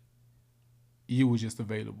you were just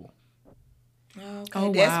available. Okay,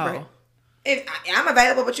 oh desperate. wow. If I'm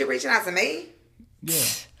available, but you're reaching out to me. Yeah.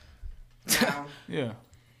 No. Yeah.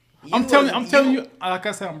 I'm telling you, like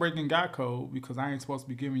I said, I'm breaking guy code because I ain't supposed to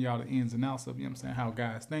be giving y'all the ins and outs of, you know what I'm saying, how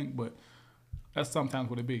guys think, but that's sometimes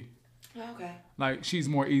what it be. Okay. Like, she's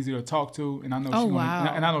more easy to talk to, and I know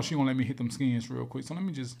I know she gonna let me hit them skins real quick. So let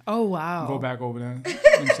me just go back over there. You know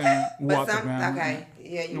what I'm saying? Okay.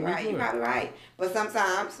 Yeah, you're right. You're probably right. But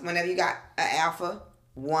sometimes, whenever you got an alpha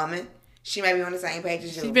woman, she may be on the same page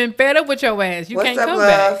as you. She's been fed up with your ass. You can't come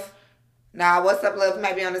love? back. Nah, what's up, love?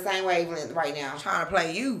 Might be on the same wavelength right now. Trying to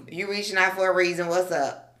play you. You reaching out for a reason. What's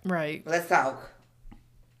up? Right. Let's talk.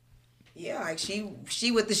 Yeah, like she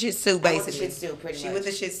with the shit too, basically. With the shit too, pretty much. She with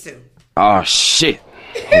the shit too. Oh shit!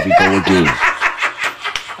 Here we go again.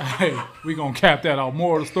 Hey, we gonna cap that out.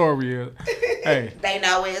 More of the story is, hey, they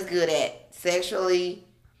know where it's good at sexually,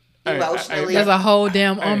 emotionally. There's a whole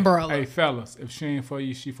damn umbrella. Hey, fellas, if she ain't for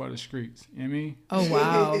you, she for the streets. You know what I mean? Oh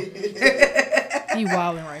wow. He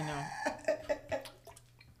wilding right now.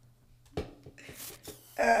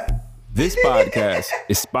 This podcast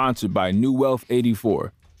is sponsored by New Wealth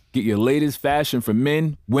 84. Get your latest fashion for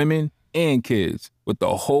men, women, and kids with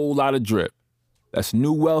a whole lot of drip. That's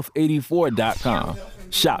newwealth84.com.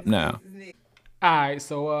 Shop now. All right,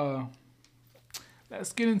 so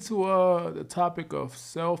let's get into the topic of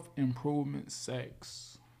self-improvement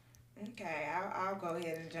sex. Okay, I'll go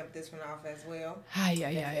ahead and jump this one off as well.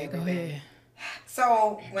 Yeah, go ahead.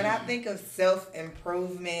 So when I think of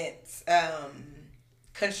self-improvement,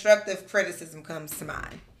 constructive criticism comes to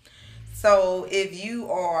mind. So if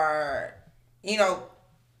you are, again,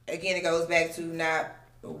 it goes back to not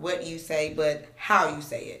what you say, but how you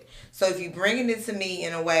say it. So if you're bringing it to me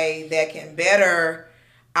in a way that can better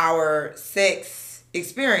our sex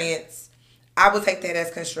experience, I will take that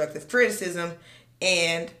as constructive criticism,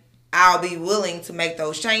 and I'll be willing to make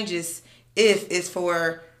those changes if it's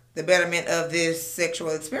for the betterment of this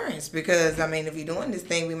sexual experience. Because, if you're doing this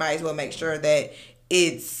thing, we might as well make sure that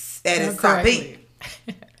it's at its top peak.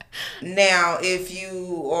 Now, if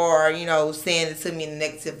you are, saying it to me in a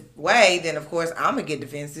negative way, then of course I'm gonna get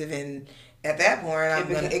defensive, and at that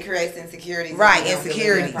point, it creates insecurities. Right,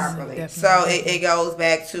 insecurities. Properly. So it goes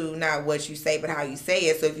back to not what you say, but how you say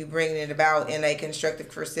it. So if you're bringing it about in a constructive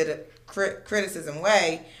criticism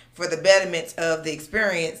way for the betterment of the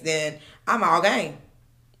experience, then I'm all game.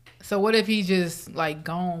 So what if he just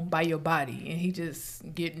gone by your body and he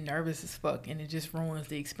just getting nervous as fuck and it just ruins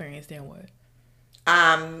the experience? Then what?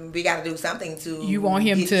 We got to do something to. You want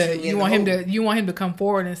him to come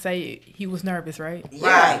forward and say he was nervous, right? Yeah,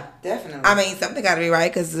 right, definitely. Something got to be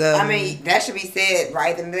right because. that should be said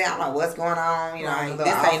right then. I don't know what's going on. Right. This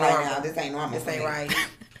ain't normal. Right, this ain't normal. This ain't right.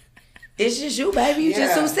 It's just you, baby. You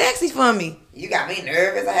just too sexy for me. You got me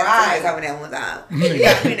nervous. I had to over there one time. You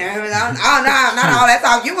got me nervous. Not all that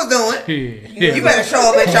talk you was doing. Yeah. You better show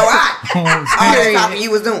up at your eye. All that talking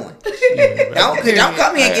you was doing. Don't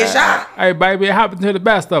come here and get shot. Hey, baby, it happened to the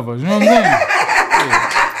best of us. You know what I'm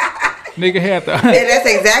saying? Nigga had to. That's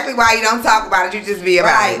exactly why you don't talk about it. You just be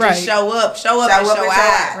about it. Right. Just show up and show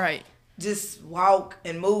out. Right. Just walk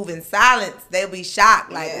and move in silence. They'll be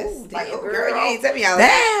shocked. Ooh, girl, you ain't tell me all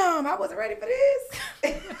that. Damn, I wasn't ready for this.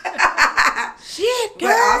 Shit, girl.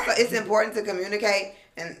 But also, it's important to communicate.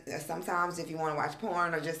 And sometimes if you want to watch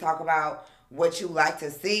porn or just talk about what you like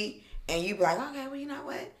to see, and you be like, okay, well, you know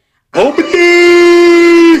what?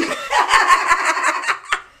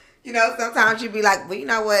 Sometimes you be like, well, you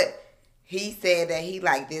know what? He said that he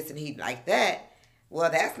liked this and he liked that.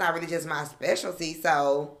 Well, that's not really just my specialty,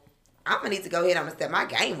 so I'm going to need to go ahead and step my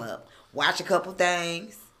game up. Watch a couple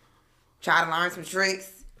things. Try to learn some tricks.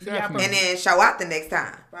 Definitely. And then show out the next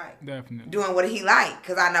time. Right. Definitely. Doing what he like,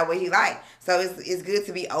 because I know what he like. So it's good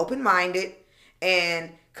to be open-minded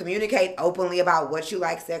and communicate openly about what you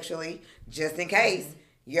like sexually, just in case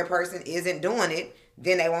your person isn't doing it.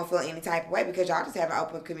 Then they won't feel any type of way because y'all just have an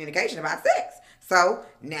open communication about sex. So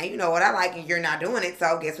now you know what I like and you're not doing it.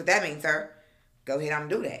 So guess what that means, sir? Go ahead, I'm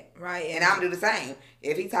gonna do that. Right. And I'm gonna do the same.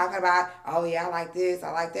 If he's talking about, oh yeah, I like this, I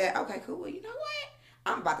like that. Okay, cool. Well, you know what?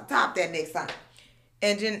 I'm about to top that next time.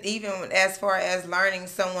 And then even as far as learning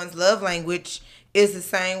someone's love language is the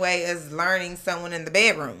same way as learning someone in the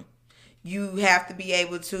bedroom. You have to be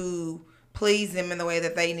able to please them in the way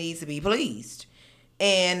that they need to be pleased.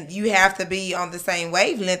 And you have to be on the same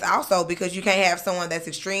wavelength also, because you can't have someone that's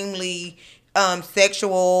extremely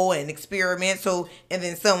sexual and experimental and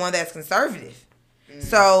then someone that's conservative.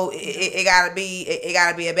 So it gotta be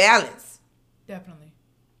a balance. Definitely.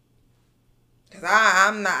 Cause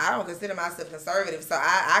I don't consider myself conservative, so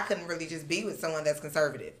I couldn't really just be with someone that's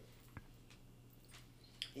conservative.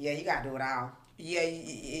 Yeah, you gotta do it all.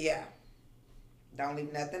 Yeah. Don't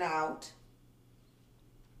leave nothing out.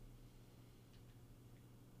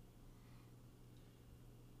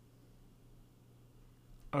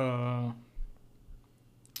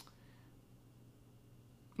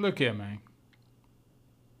 Look here, man.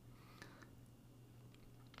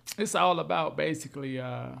 It's all about basically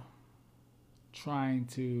trying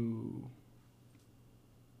to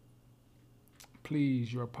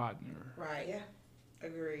please your partner. Right, yeah.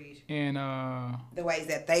 Agreed. And the ways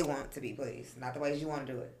that they want to be pleased, not the ways you want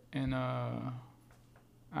to do it. And I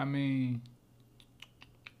mean,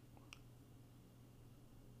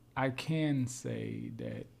 I can say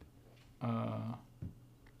that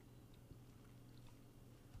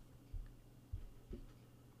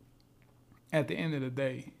at the end of the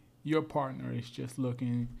day, your partner is just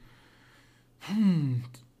looking,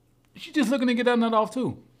 she's just looking to get that nut off too. You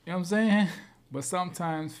know what I'm saying? But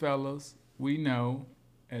sometimes, fellas, we know,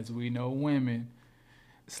 as we know women,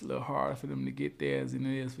 it's a little harder for them to get theirs than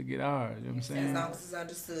it is to get ours. You know what I'm saying? As long as it's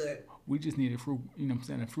understood. We just need a few, you know what I'm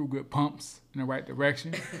saying, a few good pumps in the right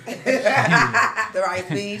direction. The right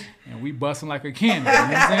speed. And we busting like a cannon, you know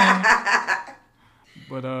what I'm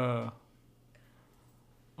saying?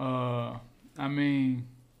 But, I mean,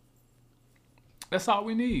 that's all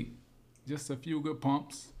we need. Just a few good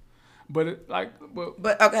pumps. But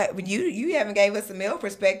okay, but you haven't gave us a male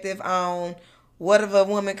perspective on what if a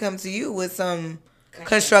woman comes to you with some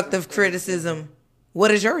constructive criticism.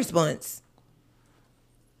 What is your response?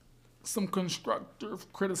 Some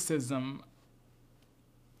constructive criticism.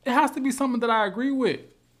 It has to be something that I agree with.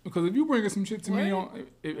 Because if you bring some shit to me on,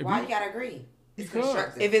 why you gotta agree? It's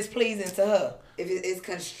constructive. If it's pleasing to her, if it's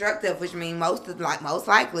constructive, which means most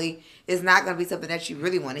likely it's not gonna be something that you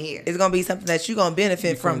really want to hear. It's gonna be something that you're gonna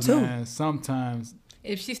benefit from too. Man, sometimes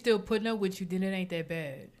if she's still putting up with you, then it ain't that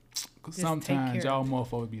bad. Cause sometimes y'all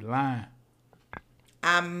motherfuckers be lying.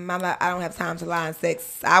 I don't have time to lie in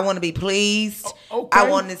sex. I want to be pleased. Okay. I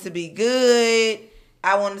want it to be good.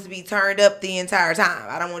 I want it to be turned up the entire time.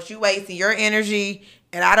 I don't want you wasting your energy,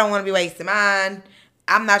 and I don't want to be wasting mine.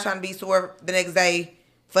 I'm not trying to be sore the next day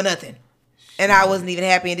for nothing. And I wasn't even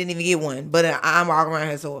happy and didn't even get one. But I'm walking around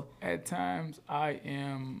here sore. At times, I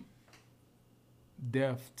am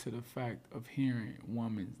deaf to the fact of hearing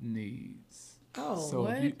women's needs. Oh, so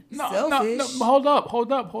what? No, hold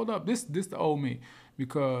up. This the old me.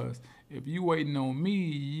 Because if you waiting on me,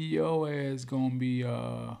 your ass gonna be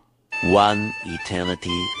One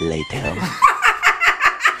eternity later.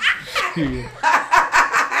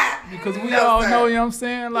 Because we all know, you know what I'm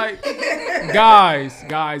saying? Like,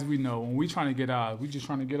 guys, we know. When we trying to get ours, we just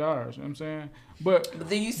trying to get ours, you know what I'm saying? But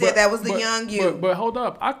then you said that was the young you. But hold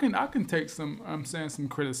up. I can take some, I'm saying, some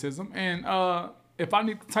criticism. And if I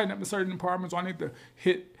need to tighten up in certain departments, or I need to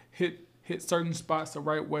hit certain spots the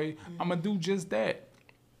right way, I'm going to do just that.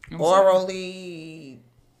 You know orally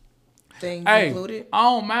things included? I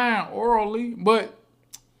don't mind orally, but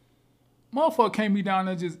motherfucker can't be down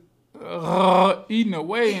there just eating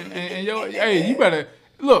away and yo, hey, you better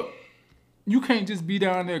look. You can't just be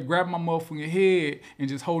down there grabbing my motherfucking head and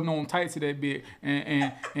just holding on tight to that bit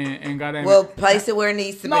and goddamn. Well, place it where it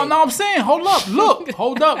needs to be. No, I'm saying, hold up, look.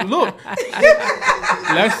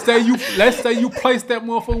 Let's say you place that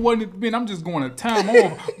motherfucker where it needs to be, and I'm just going to town.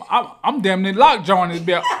 I'm damn near lockjawing this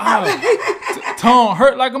bit. Tongue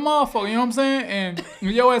hurt like a motherfucker. You know what I'm saying? And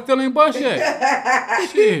your ass still ain't bust yet.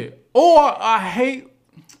 Shit. Or I hate.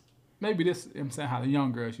 Maybe this, you know what I'm saying, how the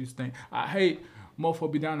young girls used to think. I hate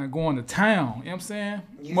motherfucker be down there going to town. You know what I'm saying?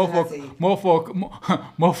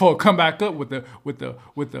 Motherfucker come back up with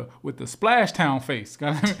the splash town face. You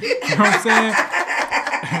know what I'm saying?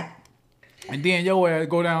 And then your ass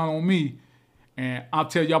go down on me and I'll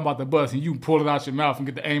tell you I'm about to bust and you pull it out your mouth and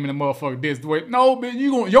get the aim in the motherfucker this way. No,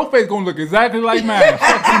 bitch, your face gonna look exactly like mine.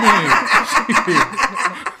 Fuck you mean?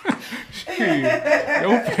 Shit.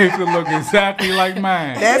 Your face will look exactly like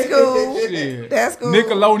mine. That's cool. Shit. That's cool.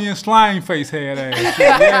 Nickelodeon slime face head ass. Shit.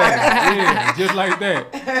 Yeah, just like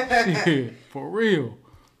that. Shit, for real.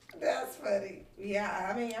 That's funny. Yeah,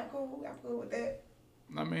 I mean, I'm cool with that.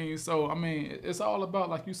 It's all about,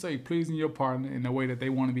 like you say, pleasing your partner in the way that they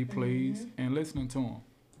want to be pleased and listening to them.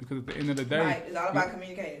 Because at the end of the day, right, it's all about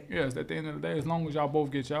communicating. Yes, at the end of the day, as long as y'all both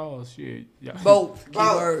get y'all's shit, both.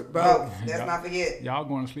 Let's not forget. Y'all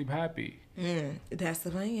going to sleep happy. That's the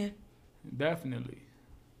plan. Definitely.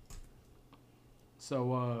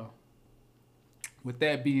 So, with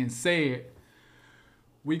that being said,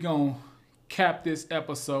 we gonna cap this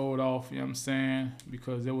episode off. You know what I'm saying?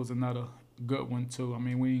 Because there was another good one too. I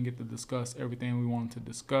mean, we didn't get to discuss everything we wanted to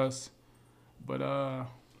discuss, but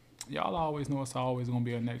y'all always know it's always gonna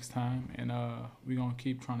be a next time, and we gonna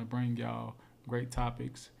keep trying to bring y'all great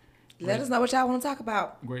topics. Let us know what y'all want to talk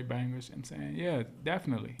about. Great bangers. You know what I'm saying? Yeah,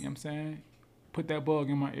 definitely. You know what I'm saying? Put that bug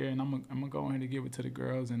in my ear, and I'm gonna go ahead and give it to the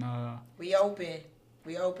girls. And we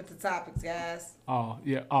open to topics, guys. Oh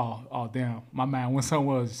yeah. Oh damn. My mind went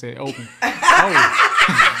somewhere else and said open.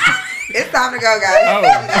 It's time to go, guys.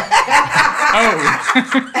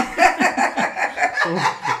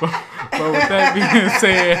 But with that being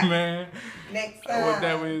said, man. Next time. With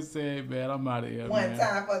that being said, man, I'm out of here, One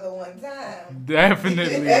time for the one time.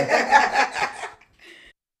 Definitely.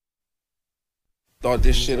 Start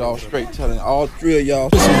this shit off straight, telling all three of y'all,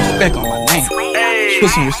 put some respect on my name. Put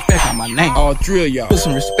some respect on my name. All three of y'all, put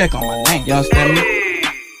some respect on my name. Y'all understand me?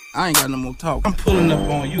 I ain't got no more talk. I'm pulling up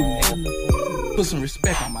on you, nigga. Put some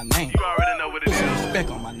respect on my name. You already know what it is. Put some respect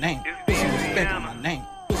on my name. Put some respect on my name.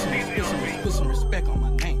 Put some respect on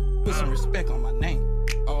my name. Put some respect on my name.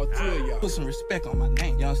 All three of y'all, put some respect on my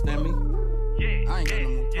name. Y'all understand me? I ain't got no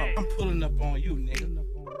more talk. I'm pulling up on you,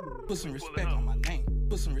 nigga. Put some respect on my name.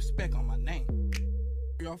 Put some respect on my name.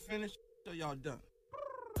 Y'all finished? So y'all done.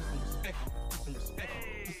 Put some respect on it. Put some respect on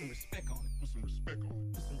it. Put some respect on it. Put some respect on it.